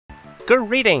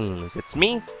Greetings, it's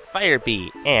me,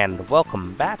 Firebee, and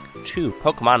welcome back to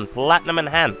Pokemon Platinum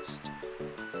Enhanced.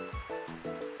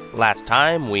 Last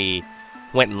time we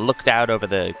went and looked out over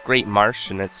the Great Marsh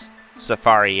and its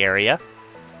safari area,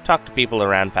 talked to people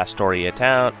around Pastoria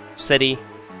Town City.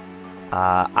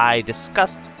 I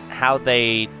discussed how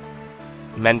they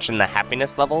mention the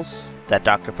happiness levels that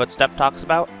Dr. Footstep talks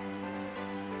about.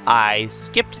 I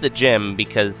skipped the gym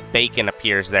because Bacon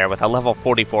appears there with a level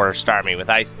 44 Starmie with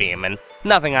Ice Beam, and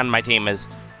nothing on my team is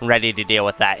ready to deal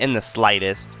with that in the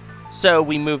slightest. So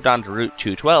we moved on to Route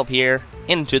 212 here,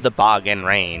 into the Bog and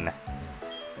Rain.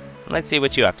 Let's see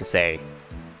what you have to say.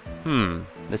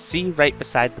 The sea right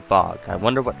beside the bog. I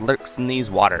wonder what lurks in these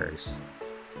waters.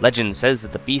 Legend says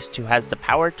that the beast who has the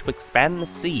power to expand the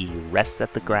sea rests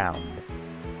at the ground.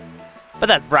 But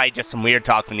that's probably just some weird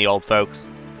talk from the old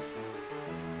folks.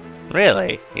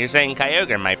 Really? You're saying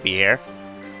Kyogre might be here?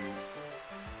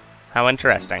 How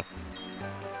interesting.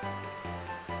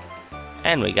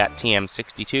 And we got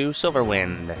TM62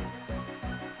 Silverwind.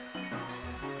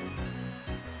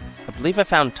 I believe I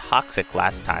found Toxic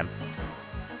last time.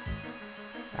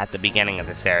 At the beginning of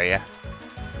this area.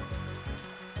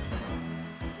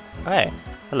 Hey,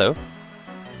 hello.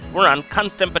 We're on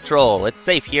constant patrol. It's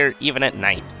safe here even at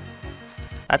night.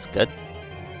 That's good.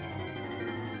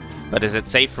 But is it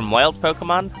safe from wild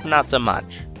Pokemon? Not so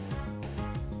much.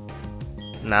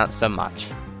 Not so much.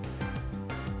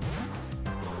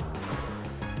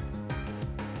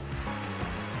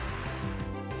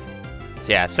 So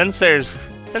yeah, since there's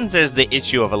the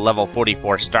issue of a level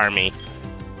 44 Starmie,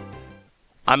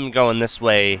 I'm going this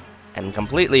way and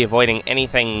completely avoiding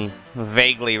anything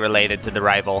vaguely related to the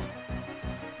rival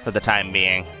for the time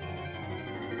being.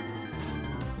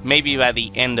 Maybe by the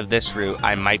end of this route,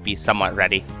 I might be somewhat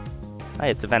ready. Hey,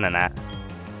 it's a Venonat.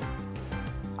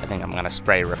 I think I'm gonna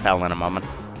spray Repel in a moment.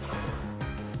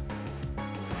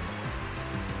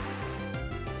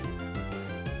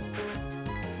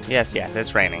 Yes,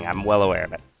 it's raining. I'm well aware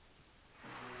of it.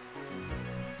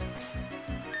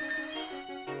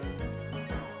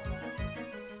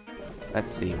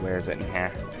 Let's see, where is it in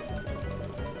here?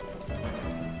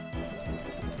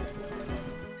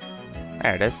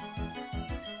 There it is.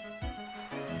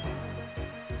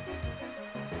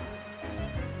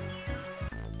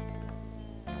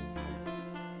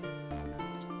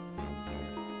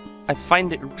 I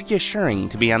find it reassuring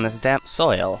to be on this damp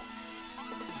soil.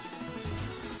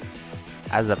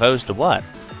 As opposed to what?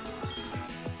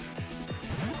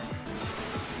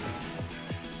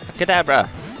 A Kadabra.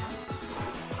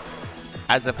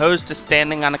 As opposed to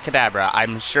standing on a Kadabra,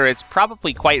 I'm sure it's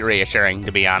probably quite reassuring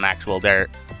to be on actual dirt.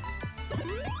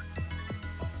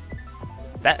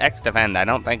 That X-Defend I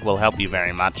don't think will help you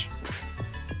very much.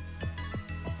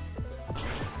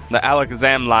 The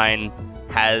Alakazam line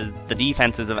has the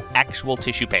defenses of actual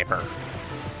tissue paper.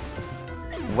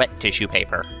 Wet tissue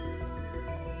paper.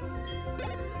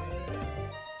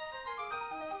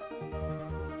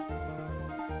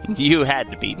 You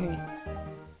had to beat me.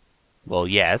 Well,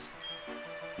 yes.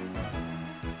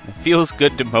 It feels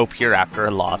good to mope here after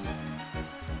a loss.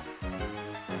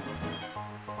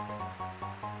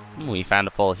 We found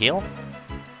a full heal.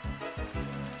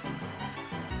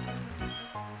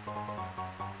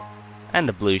 And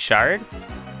a blue shard.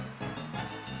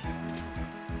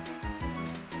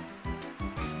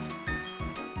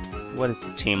 What is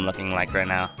the team looking like right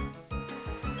now?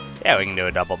 Yeah, we can do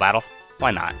a double battle.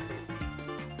 Why not?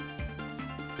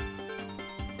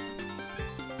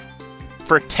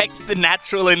 Protect the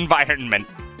natural environment.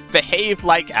 Behave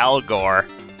like Al Gore.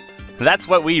 That's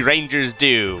what we Rangers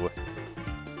do.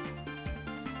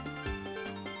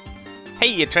 Hey,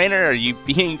 you trainer, are you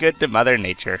being good to Mother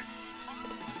Nature?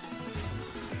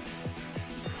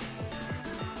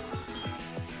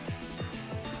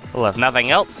 Well, if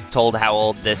nothing else told how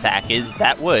old this hack is,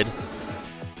 that would.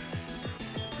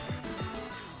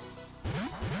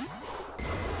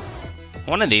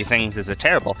 One of these things is a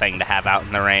terrible thing to have out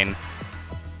in the rain.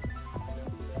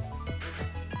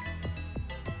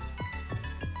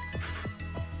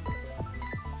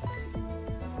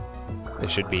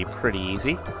 This should be pretty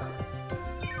easy.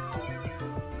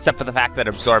 Except for the fact that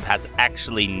Absorb has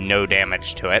actually no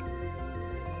damage to it.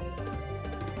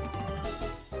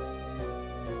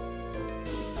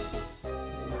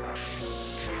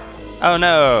 Oh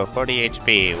no, 40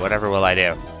 HP, whatever will I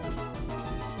do?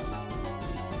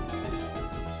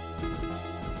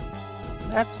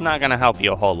 That's not gonna help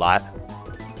you a whole lot.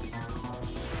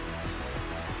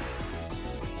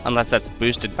 Unless that's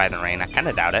boosted by the rain, I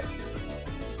kinda doubt it.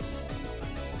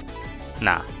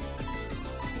 Nah.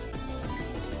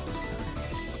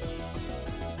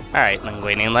 Alright,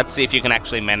 Linguini, let's see if you can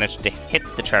actually manage to hit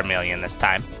the Charmeleon this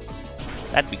time.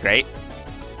 That'd be great.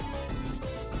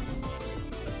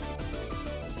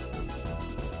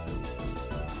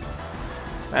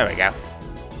 There we go.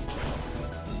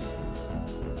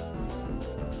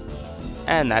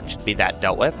 And that should be that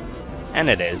dealt with. And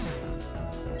it is.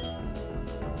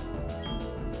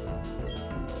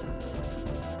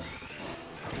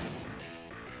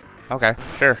 Okay,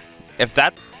 sure. If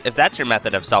that's your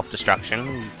method of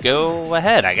self-destruction, go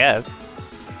ahead, I guess.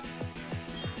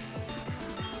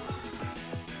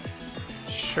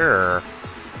 Sure.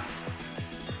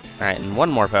 Alright, and one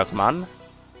more Pokemon.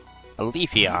 A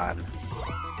Leafeon.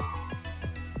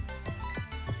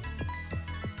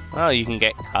 Well, you can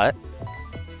get cut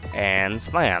and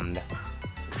slammed.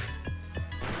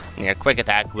 Your quick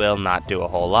attack will not do a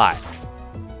whole lot.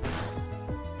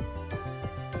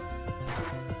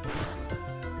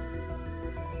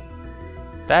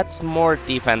 That's more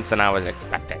defense than I was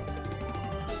expecting.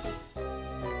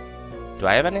 Do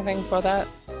I have anything for that?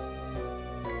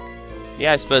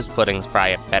 Yeah, I suppose Pudding's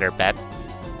probably a better bet.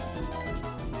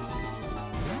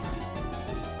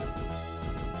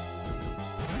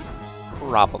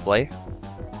 Probably.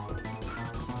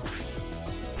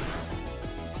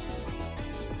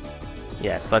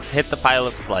 Yes, let's hit the pile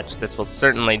of sludge. This will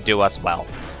certainly do us well.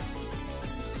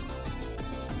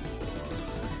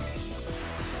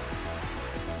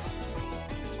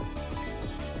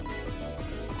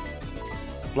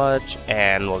 Sludge,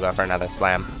 and we'll go for another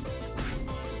slam.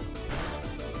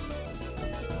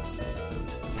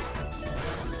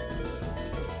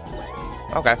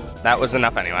 Okay, that was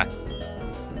enough anyway.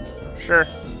 Sure.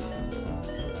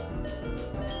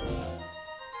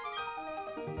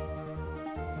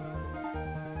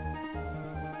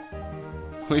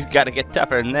 We've got to get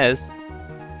tougher than this.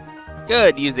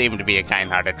 Good, you seem to be a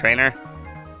kind-hearted trainer.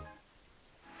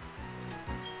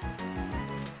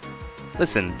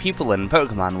 Listen, people and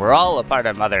Pokemon, we're all a part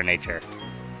of Mother Nature.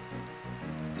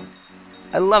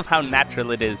 I love how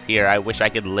natural it is here. I wish I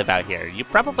could live out here. You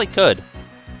probably could.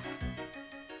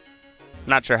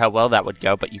 Not sure how well that would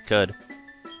go, but you could.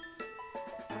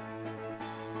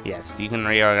 Yes, you can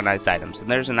reorganize items. And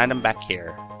there's an item back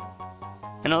here.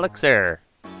 An elixir.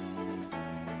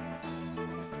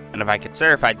 And if I could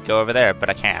surf, I'd go over there, but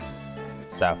I can't.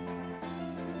 So.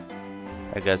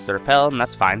 There goes the repel, and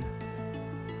that's fine.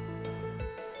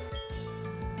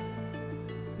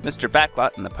 Mr.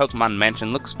 Backlot in the Pokemon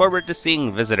Mansion looks forward to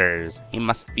seeing visitors. He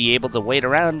must be able to wait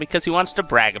around because he wants to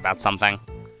brag about something.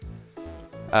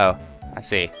 Oh, I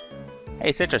see.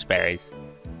 Hey, citrus berries.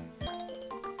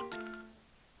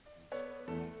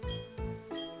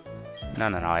 No,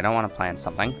 I don't want to plant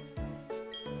something.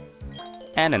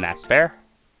 And an Aspear.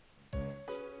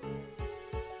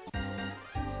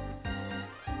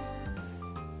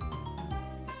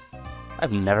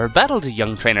 I've never battled a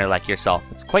young trainer like yourself.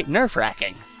 It's quite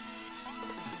nerve-wracking.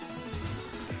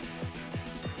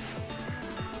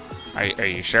 Are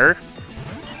you sure?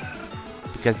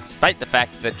 Because despite the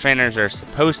fact that trainers are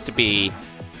supposed to be,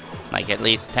 like, at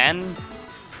least 10,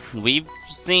 we've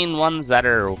seen ones that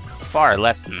are far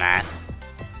less than that.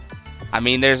 I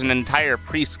mean, there's an entire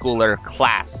preschooler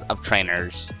class of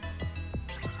trainers.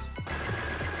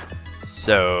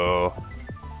 So...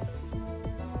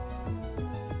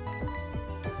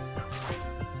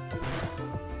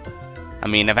 I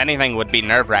mean, if anything would be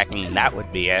nerve-wracking, that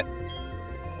would be it.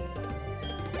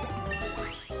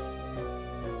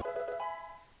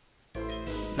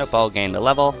 Nopal gained a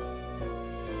level.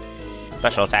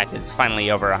 Special attack is finally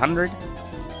over 100.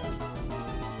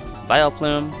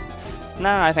 Vileplume.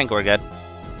 Nah, I think we're good.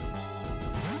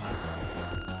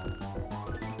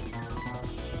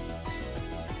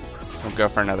 We'll go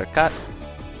for another cut.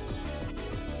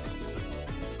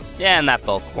 Yeah, and that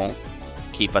bulk won't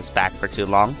keep us back for too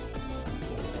long.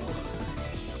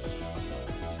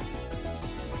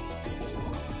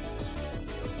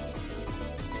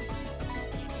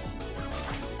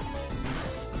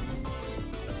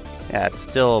 Yeah, it's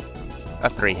still a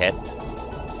 3-hit.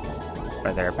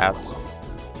 Or thereabouts.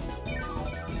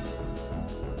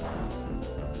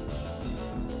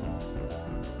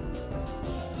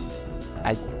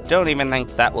 I don't even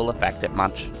think that will affect it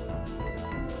much.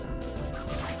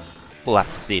 We'll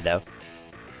have to see, though.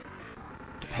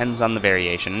 Depends on the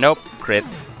variation. Nope, crit.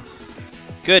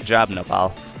 Good job,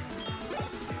 Nopal.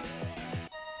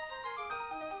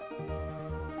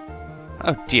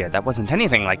 Oh dear, that wasn't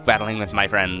anything like battling with my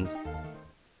friends.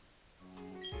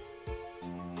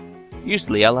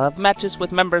 Usually I'll have matches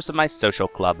with members of my social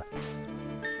club.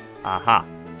 Aha.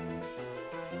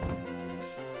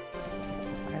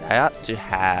 I ought to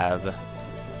have...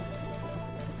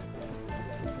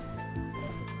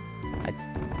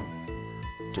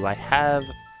 Do I have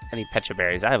any Pecha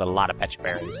Berries? I have a lot of Pecha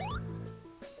Berries.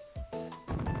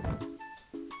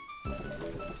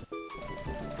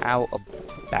 How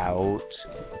about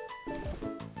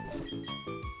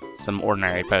some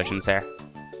ordinary potions here?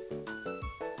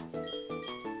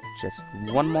 Just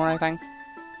one more, I think?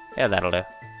 Yeah, that'll do.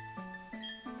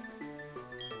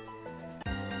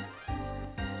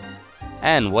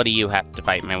 And what do you have to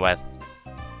fight me with?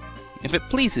 If it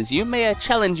pleases you, may I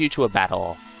challenge you to a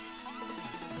battle?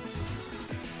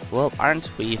 Well, aren't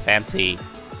we fancy?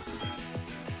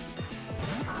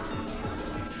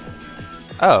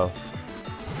 Oh.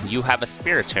 You have a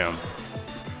Spiritomb.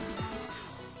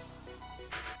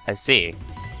 I see.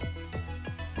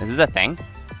 This is a thing.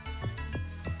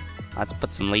 Let's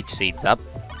put some leech seeds up.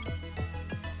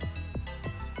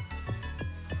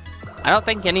 I don't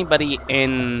think anybody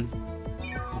in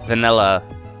Vanilla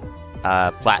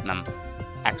Platinum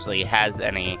actually has a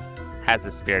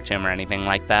Spiritomb or anything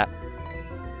like that.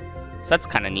 So that's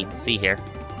kind of neat to see here.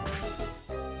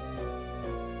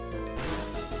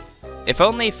 If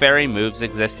only fairy moves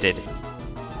existed.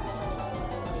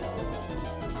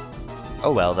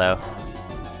 Oh well, though.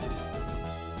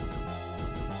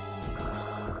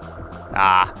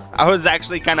 I was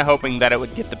actually kind of hoping that it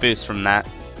would get the boost from that.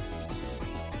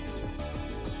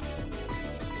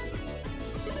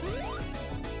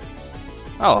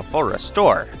 Oh, a full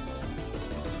restore.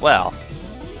 Well.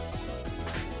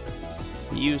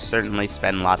 You certainly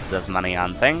spend lots of money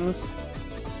on things.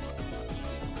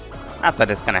 Not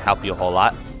that it's going to help you a whole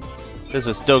lot. This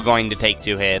is still going to take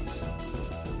 2 hits.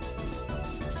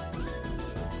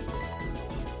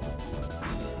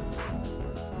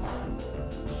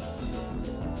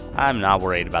 I'm not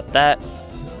worried about that.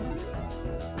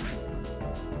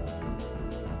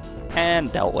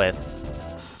 And dealt with.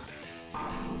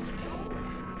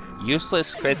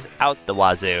 Useless crits out the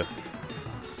wazoo.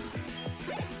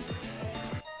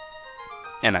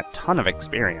 And a ton of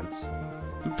experience.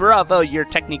 Bravo, your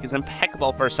technique is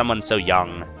impeccable for someone so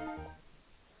young.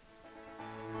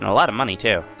 And a lot of money,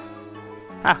 too.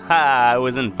 Haha, I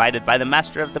was invited by the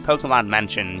master of the Pokemon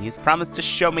Mansion. He's promised to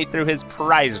show me through his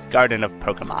prized garden of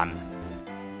Pokemon.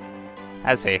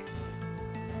 Has he?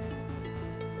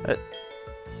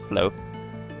 Hello?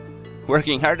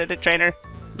 Working hard at it, trainer?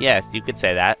 Yes, you could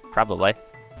say that, probably.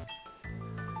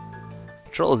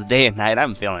 Patrols day and night,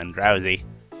 I'm feeling drowsy.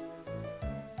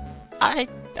 I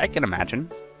can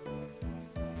imagine.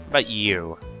 But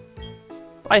you?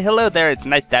 Why, hello there, it's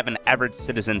nice to have an average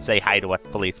citizen say hi to us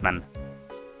policemen.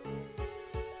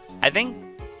 I think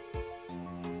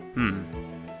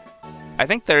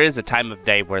there is a time of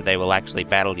day where they will actually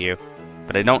battle you,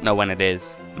 but I don't know when it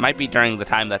is. It might be during the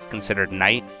time that's considered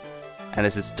night, and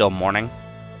this is still morning.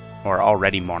 Or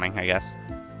already morning, I guess.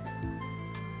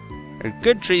 There are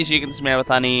good trees you can smear with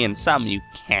honey, and some you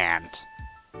can't.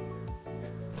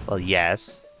 Well,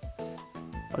 yes.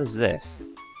 What is this?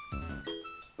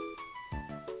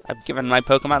 I've given my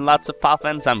Pokemon lots of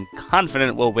Poffins. I'm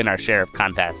confident we'll win our share of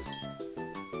contests.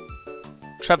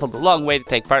 Traveled a long way to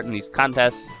take part in these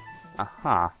contests.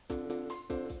 Aha.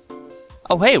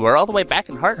 Oh hey, we're all the way back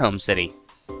in Hearthome City.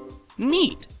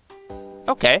 Neat!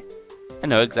 Okay. I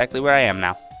know exactly where I am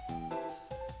now.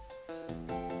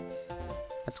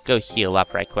 Let's go heal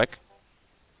up right quick.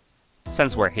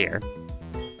 Since we're here.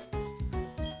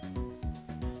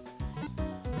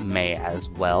 May as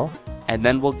well. And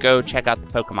then we'll go check out the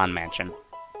Pokemon Mansion.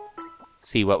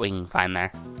 See what we can find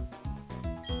there.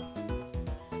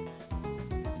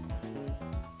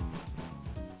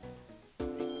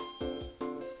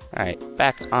 Alright,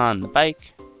 back on the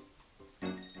bike.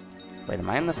 Wait, am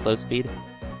I in the slow speed?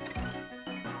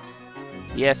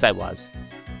 Yes, I was.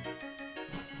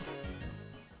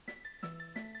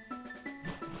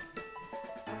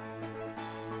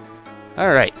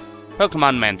 Alright,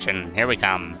 Pokemon Mansion, here we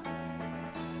come.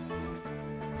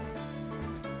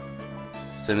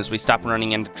 As soon as we stop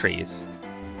running into trees,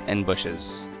 and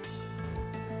bushes,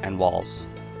 and walls.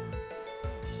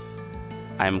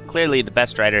 I'm clearly the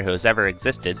best rider who has ever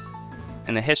existed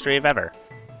in the history of ever.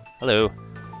 Hello.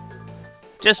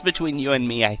 Just between you and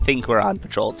me, I think we're on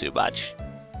patrol too much.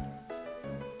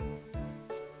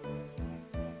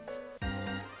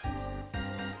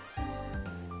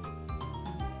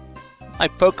 My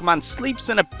Pokemon sleeps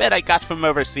in a bed I got from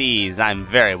overseas. I'm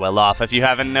very well off if you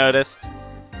haven't noticed.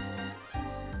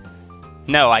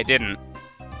 No, I didn't.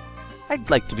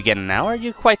 I'd like to begin now. Are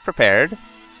you quite prepared?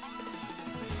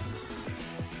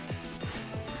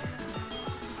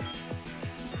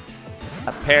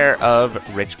 A pair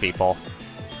of rich people.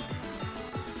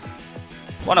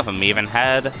 One of them even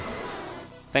had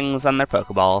things on their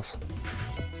Pokeballs.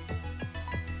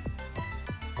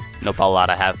 Nopal ought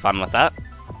to have fun with that.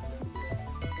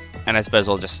 And I suppose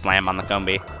we'll just slam on the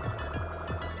Combi.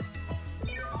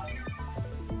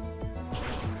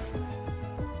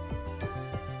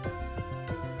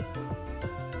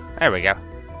 There we go.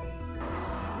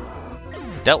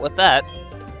 Dealt with that.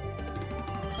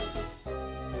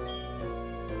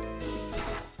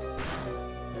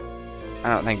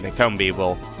 I don't think the Combi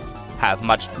will have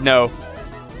much... No.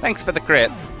 Thanks for the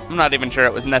crit. I'm not even sure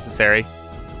it was necessary.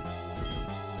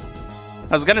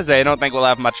 I was gonna say, I don't think we'll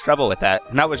have much trouble with that,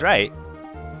 and I was right.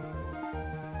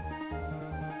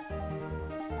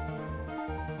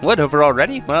 What, over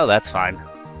already? Well, that's fine.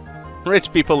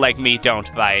 Rich people like me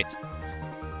don't bite.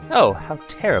 Oh, how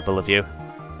terrible of you.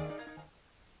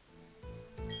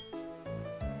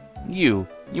 You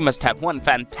must have one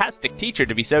fantastic teacher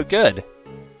to be so good.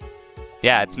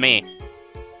 Yeah, it's me.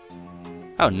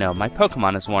 Oh no, my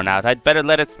Pokemon is worn out. I'd better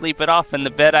let it sleep it off in the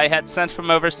bed I had sent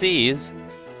from overseas.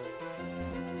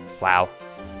 Wow.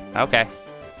 Okay.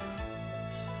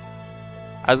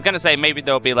 I was gonna say maybe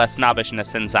there'll be less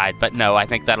snobbishness inside, but no, I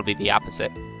think that'll be the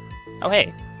opposite. Oh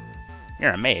hey,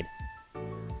 you're a maid.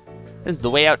 This is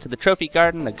the way out to the trophy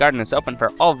garden. The garden is open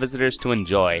for all visitors to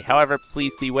enjoy. However,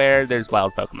 please beware, there's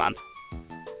wild Pokemon.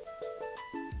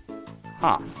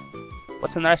 Huh.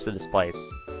 What's in the rest of this place?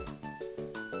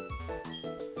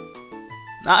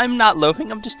 I'm not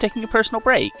loafing, I'm just taking a personal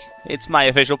break. It's my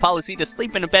official policy to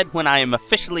sleep in a bed when I am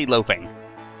officially loafing.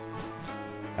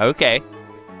 Okay.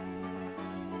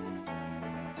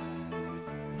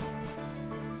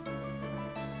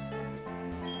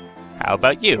 How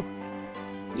about you?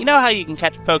 You know how you can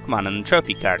catch Pokemon in the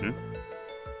trophy garden?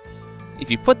 If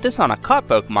you put this on a caught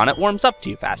Pokemon, it warms up to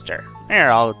you faster. Here,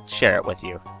 I'll share it with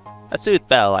you. A Sooth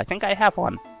Bell, I think I have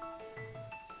one.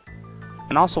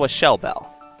 And also a Shell Bell.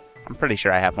 I'm pretty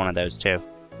sure I have one of those too.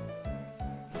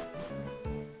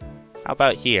 How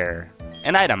about here?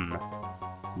 An item.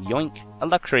 Yoink, a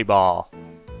luxury ball.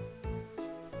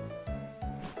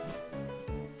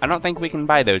 I don't think we can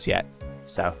buy those yet,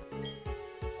 so...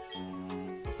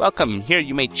 Welcome, here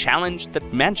you may challenge the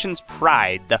mansion's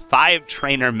pride, the 5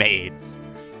 trainer maids.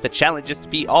 The challenge is to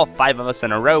beat all 5 of us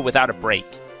in a row without a break.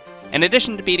 In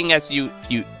addition to beating us,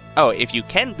 if you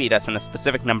can beat us in a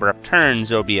specific number of turns,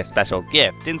 there will be a special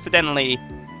gift. Incidentally,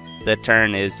 the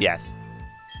turn is yes.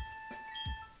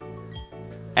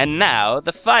 And now,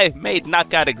 the 5 maid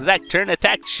knockout exact turn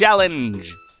attack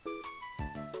challenge!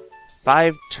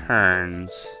 5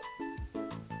 turns.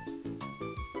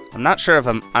 I'm not sure if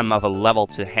I'm of a level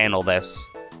to handle this.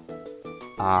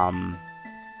 Let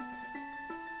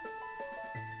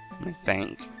me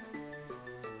think.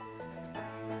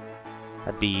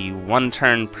 That'd be 1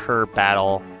 turn per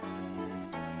battle.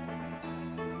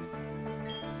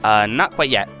 Not quite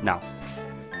yet, no.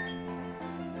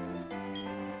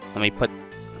 Let me put...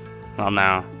 Well,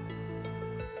 no.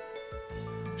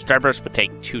 Starburst would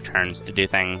take 2 turns to do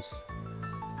things.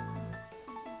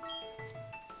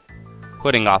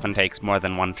 Pudding often takes more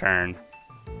than 1 turn.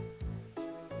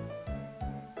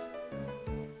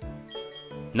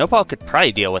 Nopal could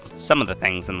probably deal with some of the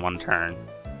things in 1 turn.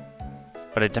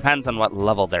 But it depends on what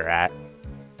level they're at.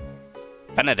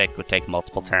 Benedict would take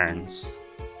multiple turns.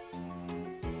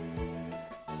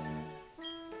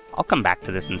 I'll come back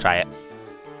to this and try it.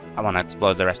 I want to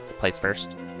explore the rest of the place first.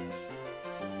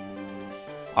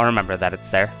 I'll remember that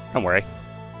it's there. Don't worry.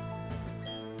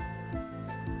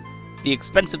 The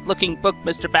expensive-looking book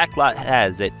Mr. Backlot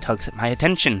has. It tugs at my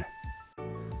attention.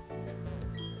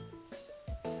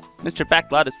 Mr.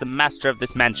 Backlot is the master of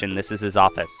this mansion. This is his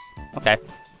office. Okay.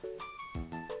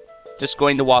 Just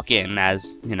going to walk in,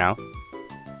 as, you know,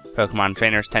 Pokemon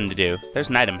trainers tend to do. There's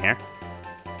an item here.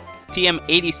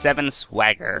 TM87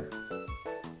 Swagger.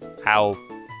 How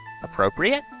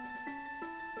appropriate?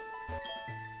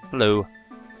 Hello.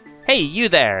 Hey, you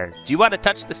there! Do you want to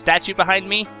touch the statue behind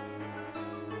me?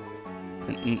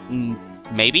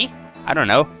 Maybe? I don't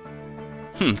know.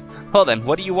 Well then,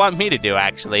 what do you want me to do,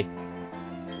 actually?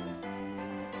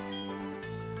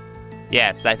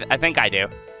 Yes, I think I do.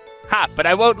 Ha! But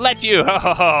I won't let you! Ho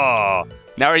ho ho!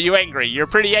 Now are you angry? You're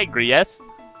pretty angry, yes?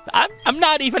 I'm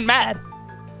not even mad!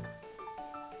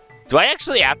 Do I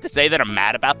actually have to say that I'm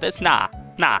mad about this? Nah.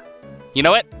 You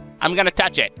know what? I'm gonna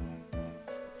touch it.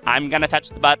 I'm gonna touch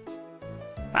the butt.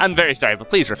 I'm very sorry, but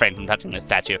please refrain from touching this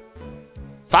statue.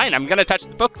 Fine, I'm gonna touch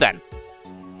the book then.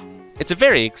 It's a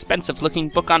very expensive-looking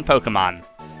book on Pokemon.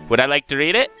 Would I like to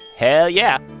read it? Hell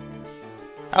yeah.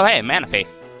 Oh hey, Manaphy.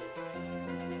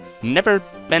 Never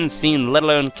been seen, let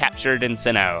alone captured in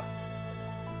Sinnoh.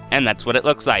 And that's what it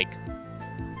looks like.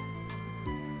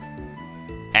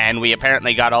 And we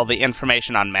apparently got all the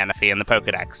information on Manaphy in the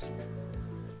Pokedex.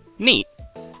 Neat.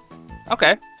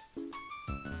 Okay.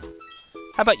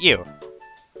 How about you?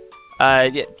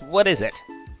 What is it?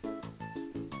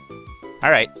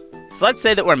 Alright, so let's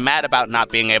say that we're mad about not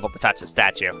being able to touch a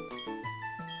statue.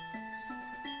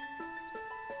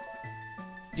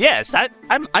 Yes,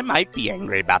 I might be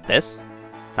angry about this.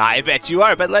 I bet you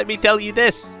are, but let me tell you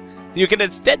this. You can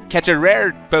instead catch a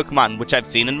rare Pokemon, which I've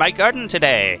seen in my garden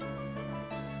today.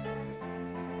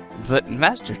 But,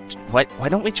 Master, why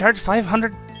don't we charge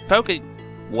 500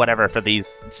 whatever for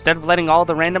these, instead of letting all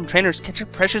the random trainers catch your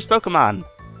precious Pokemon?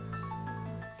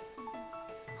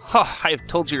 Oh, I have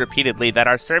told you repeatedly that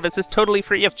our service is totally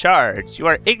free of charge. You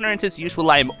are ignorant as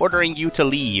usual. I am ordering you to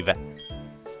leave.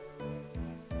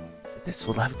 This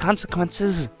will have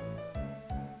consequences.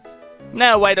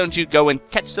 Now why don't you go and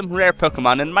catch some rare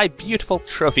Pokemon in my beautiful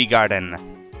trophy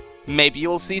garden? Maybe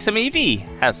you'll see some Eevee.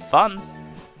 Have fun.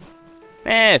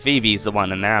 If Eevee's the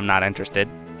one in there, I'm not interested.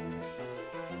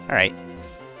 Alright.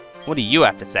 What do you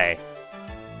have to say?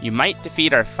 You might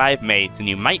defeat our 5 Maids, and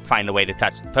you might find a way to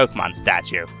touch the Pokemon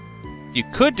statue. You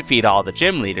could defeat all the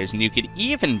gym leaders, and you could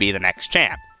even be the next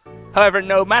champ. However,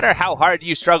 no matter how hard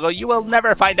you struggle, you will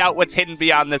never find out what's hidden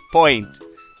beyond this point.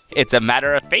 It's a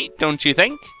matter of fate, don't you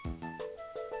think?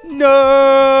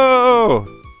 No!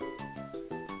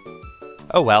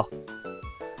 Oh well.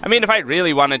 I mean, if I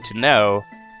really wanted to know...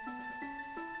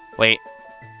 Wait.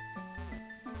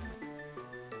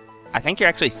 I think you're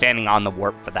actually standing on the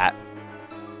warp for that.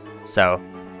 So,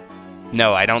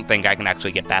 no, I don't think I can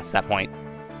actually get past that point.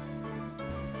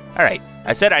 Alright,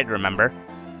 I said I'd remember.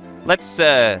 Let's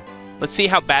see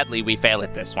how badly we fail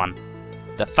at this one.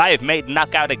 The 5 Maid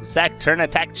Knockout Exact Turn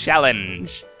Attack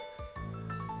Challenge.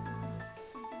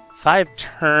 5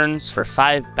 turns for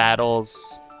 5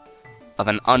 battles of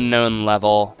an unknown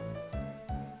level.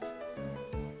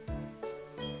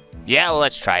 Yeah, well,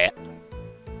 let's try it.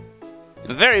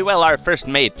 Very well, our first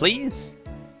maid, please.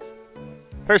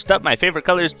 First up, my favorite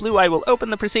color is blue. I will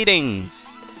open the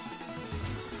proceedings.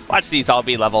 Watch these all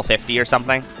be level 50 or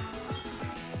something.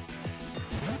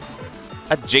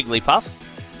 A Jigglypuff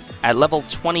at level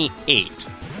 28.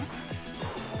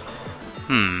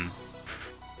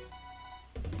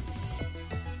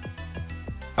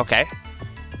 Okay.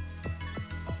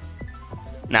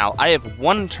 Now, I have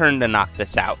 1 turn to knock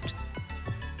this out.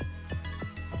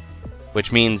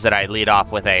 Which means that I lead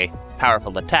off with a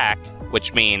powerful attack,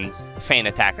 which means feint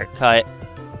attack or cut.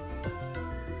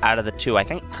 Out of the 2, I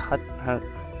think cut...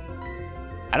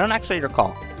 I don't actually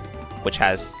recall which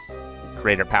has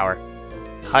greater power.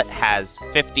 Cut has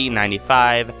 50,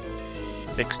 95,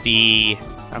 60...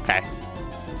 Okay.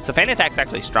 So feint attack's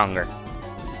actually stronger.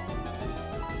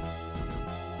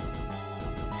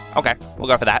 Okay, we'll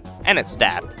go for that. And it's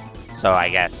stab, so I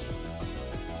guess.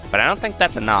 But I don't think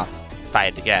that's enough, if I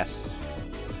had to guess.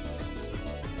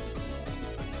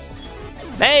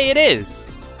 Hey, it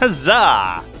is!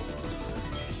 Huzzah!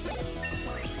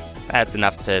 That's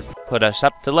enough to put us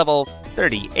up to level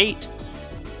 38.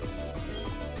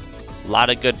 A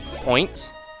lot of good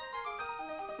points.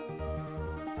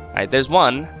 Alright, there's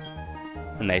one.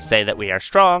 And they say that we are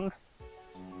strong.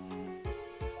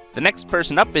 The next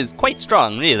person up is quite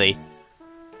strong, really.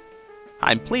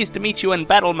 I'm pleased to meet you in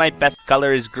battle. My best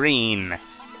color is green.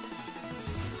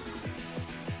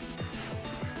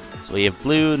 So we have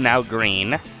blue, now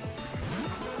green.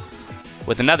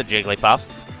 With another Jigglypuff,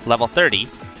 level 30.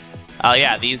 Oh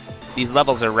yeah, these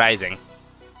levels are rising.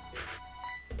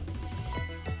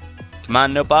 Come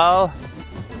on, no ball.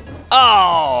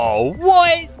 Oh,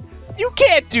 what? You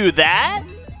can't do that!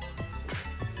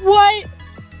 What?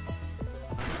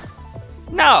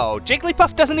 No,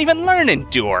 Jigglypuff doesn't even learn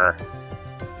Endure.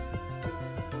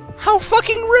 How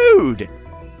fucking rude!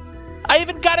 I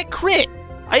even got a crit!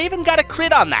 I even got a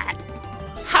crit on that!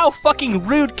 How fucking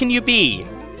rude can you be?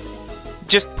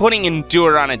 Just putting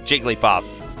Endure on a Jigglypuff.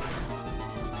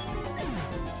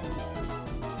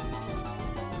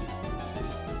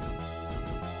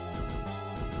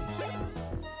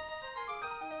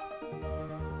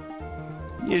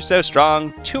 You're so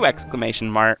strong. 2 exclamation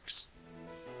marks.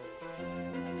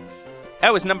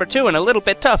 That was number 2 and a little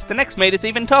bit tough. The next mate is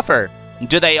even tougher.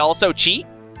 Do they also cheat?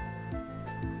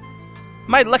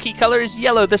 My lucky color is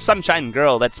yellow, the sunshine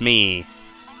girl, that's me.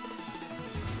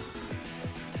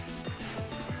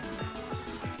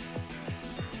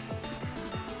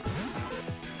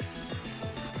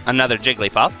 Another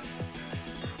Jigglypuff.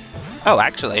 Oh,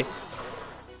 actually.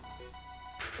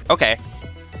 Okay.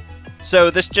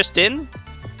 So this just in?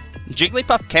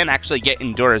 Jigglypuff can actually get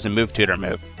Endure as a move tutor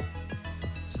move.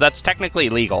 So that's technically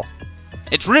legal.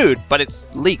 It's rude, but it's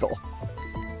legal.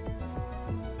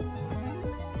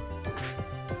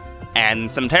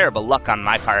 And some terrible luck on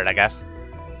my part, I guess.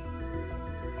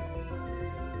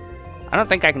 I don't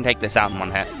think I can take this out in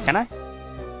one hit. Can I?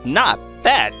 Not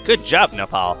bad. Good job,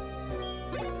 Nopal.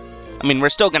 I mean, we're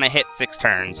still gonna hit 6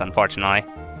 turns, unfortunately.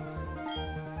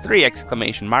 3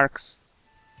 exclamation marks.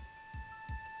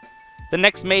 The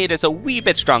next maid is a wee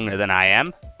bit stronger than I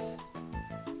am.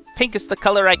 Pink is the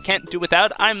color I can't do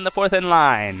without. I'm the 4th in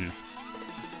line.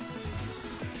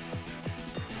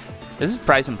 This is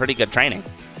probably some pretty good training,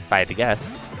 if I had to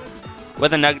guess.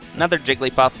 With another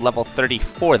Jigglypuff, level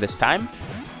 34 this time.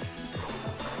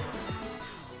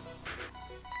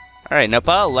 Alright,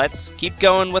 Nopal, let's keep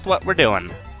going with what we're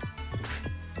doing.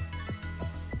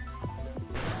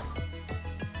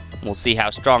 We'll see how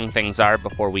strong things are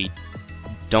before we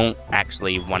don't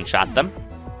actually one-shot them.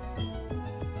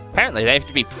 Apparently, they have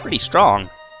to be pretty strong.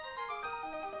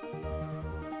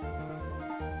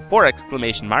 4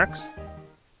 exclamation marks.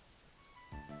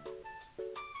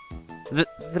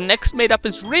 The next made up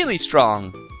is really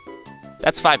strong.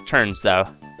 That's 5 turns, though.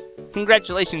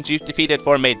 Congratulations, you've defeated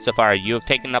 4 maids so far. You have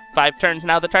taken up 5 turns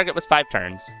now. The target was 5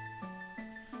 turns.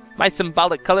 My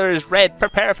symbolic color is red.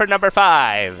 Prepare for number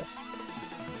 5.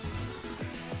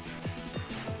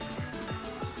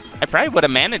 I probably would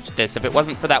have managed this if it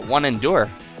wasn't for that 1 Endure.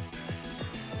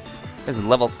 This is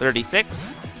level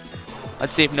 36.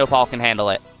 Let's see if Nopal can handle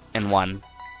it in 1.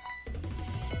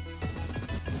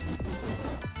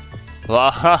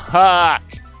 Fuck!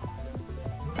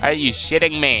 Are you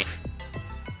shitting me?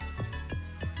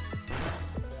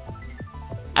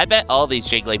 I bet all these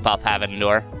Jigglypuff have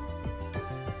Endure.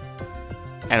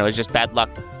 And it was just bad luck.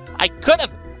 I could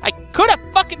have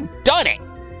fucking done it!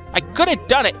 I could have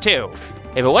done it too!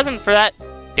 If it wasn't for that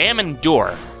damn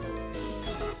Endure.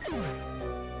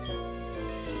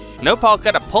 Nopal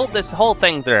could have pulled this whole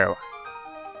thing through.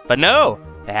 But no!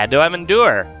 They had to have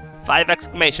Endure. 5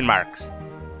 exclamation marks.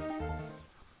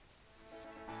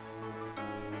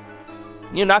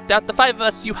 You knocked out the 5 of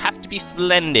us. You have to be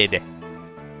splendid.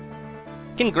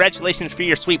 Congratulations for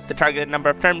your sweep. The targeted number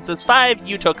of turns was 5.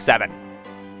 You took 7.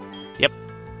 Yep.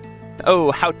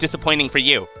 Oh, how disappointing for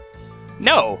you.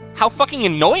 No! How fucking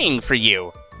annoying for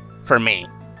you! For me.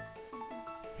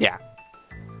 Yeah.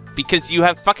 Because you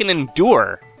have fucking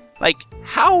Endure. Like,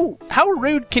 how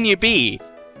rude can you be?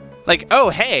 Like,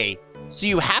 oh, hey, so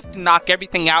you have to knock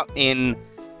everything out in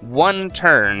 1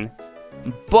 turn,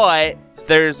 but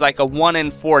there's like a 1 in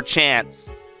 4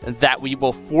 chance that we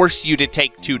will force you to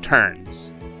take 2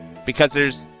 turns. Because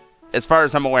there's, as far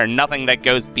as I'm aware, nothing that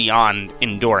goes beyond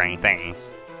enduring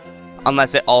things.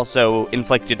 Unless it also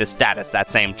inflicted a status that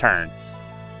same turn.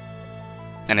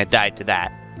 And it died to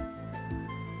that.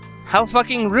 How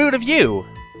fucking rude of you!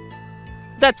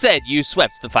 That said, you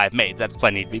swept the 5 maids. That's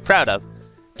plenty to be proud of.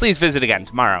 Please visit again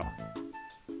tomorrow.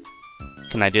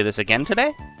 Can I do this again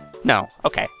today? No.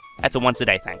 Okay. That's a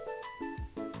once-a-day thing.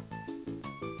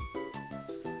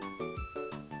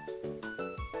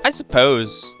 I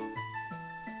suppose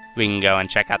we can go and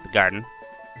check out the garden.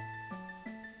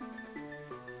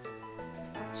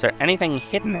 Is there anything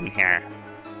hidden in here?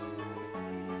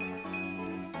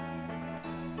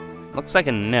 Looks like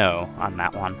a no on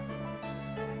that one.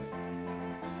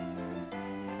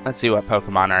 Let's see what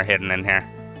Pokemon are hidden in here,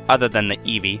 other than the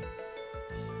Eevee.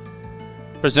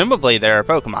 Presumably there are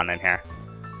Pokemon in here.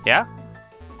 Yeah?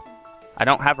 I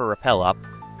don't have a repel up.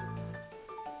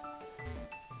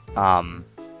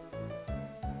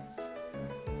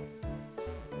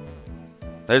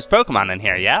 There's Pokemon in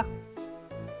here, yeah?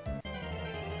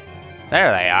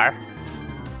 There they are.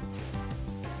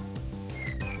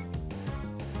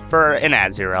 For an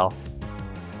Azurill.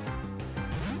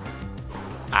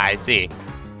 I see.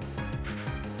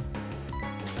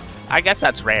 I guess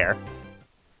that's rare.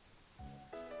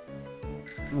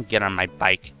 Let me get on my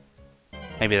bike.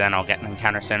 Maybe then I'll get an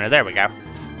encounter sooner. There we go.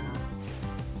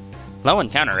 Low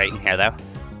encounter rate in here, though.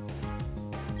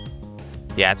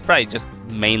 Yeah, it's probably just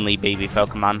mainly baby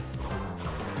Pokemon.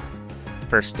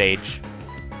 First stage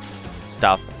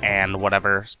stuff and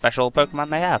whatever special Pokemon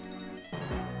they have.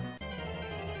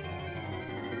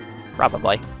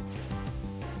 Probably.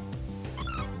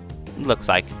 Looks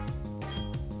like.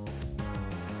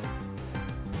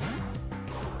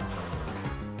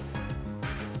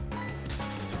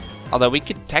 Although we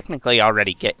could technically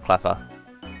already get Cleffa.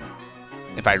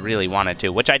 If I really wanted to,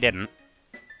 which I didn't.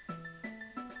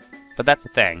 But that's a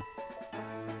thing.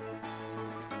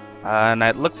 And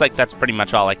it looks like that's pretty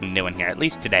much all I can do in here, at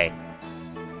least today.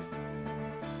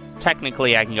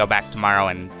 Technically, I can go back tomorrow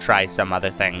and try some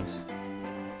other things.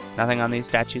 Nothing on these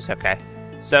statues? Okay.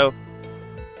 So,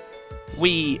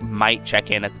 we might check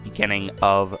in at the beginning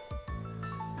of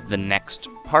the next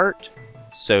part.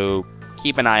 So,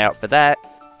 keep an eye out for that.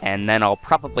 And then I'll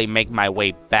probably make my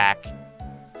way back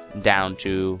down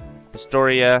to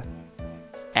Pastoria,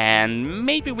 and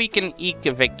maybe we can eke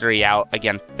a victory out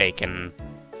against Bacon.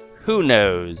 Who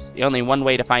knows? The only one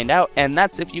way to find out, and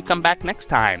that's if you come back next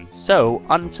time. So,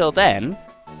 until then,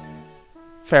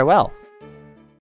 farewell.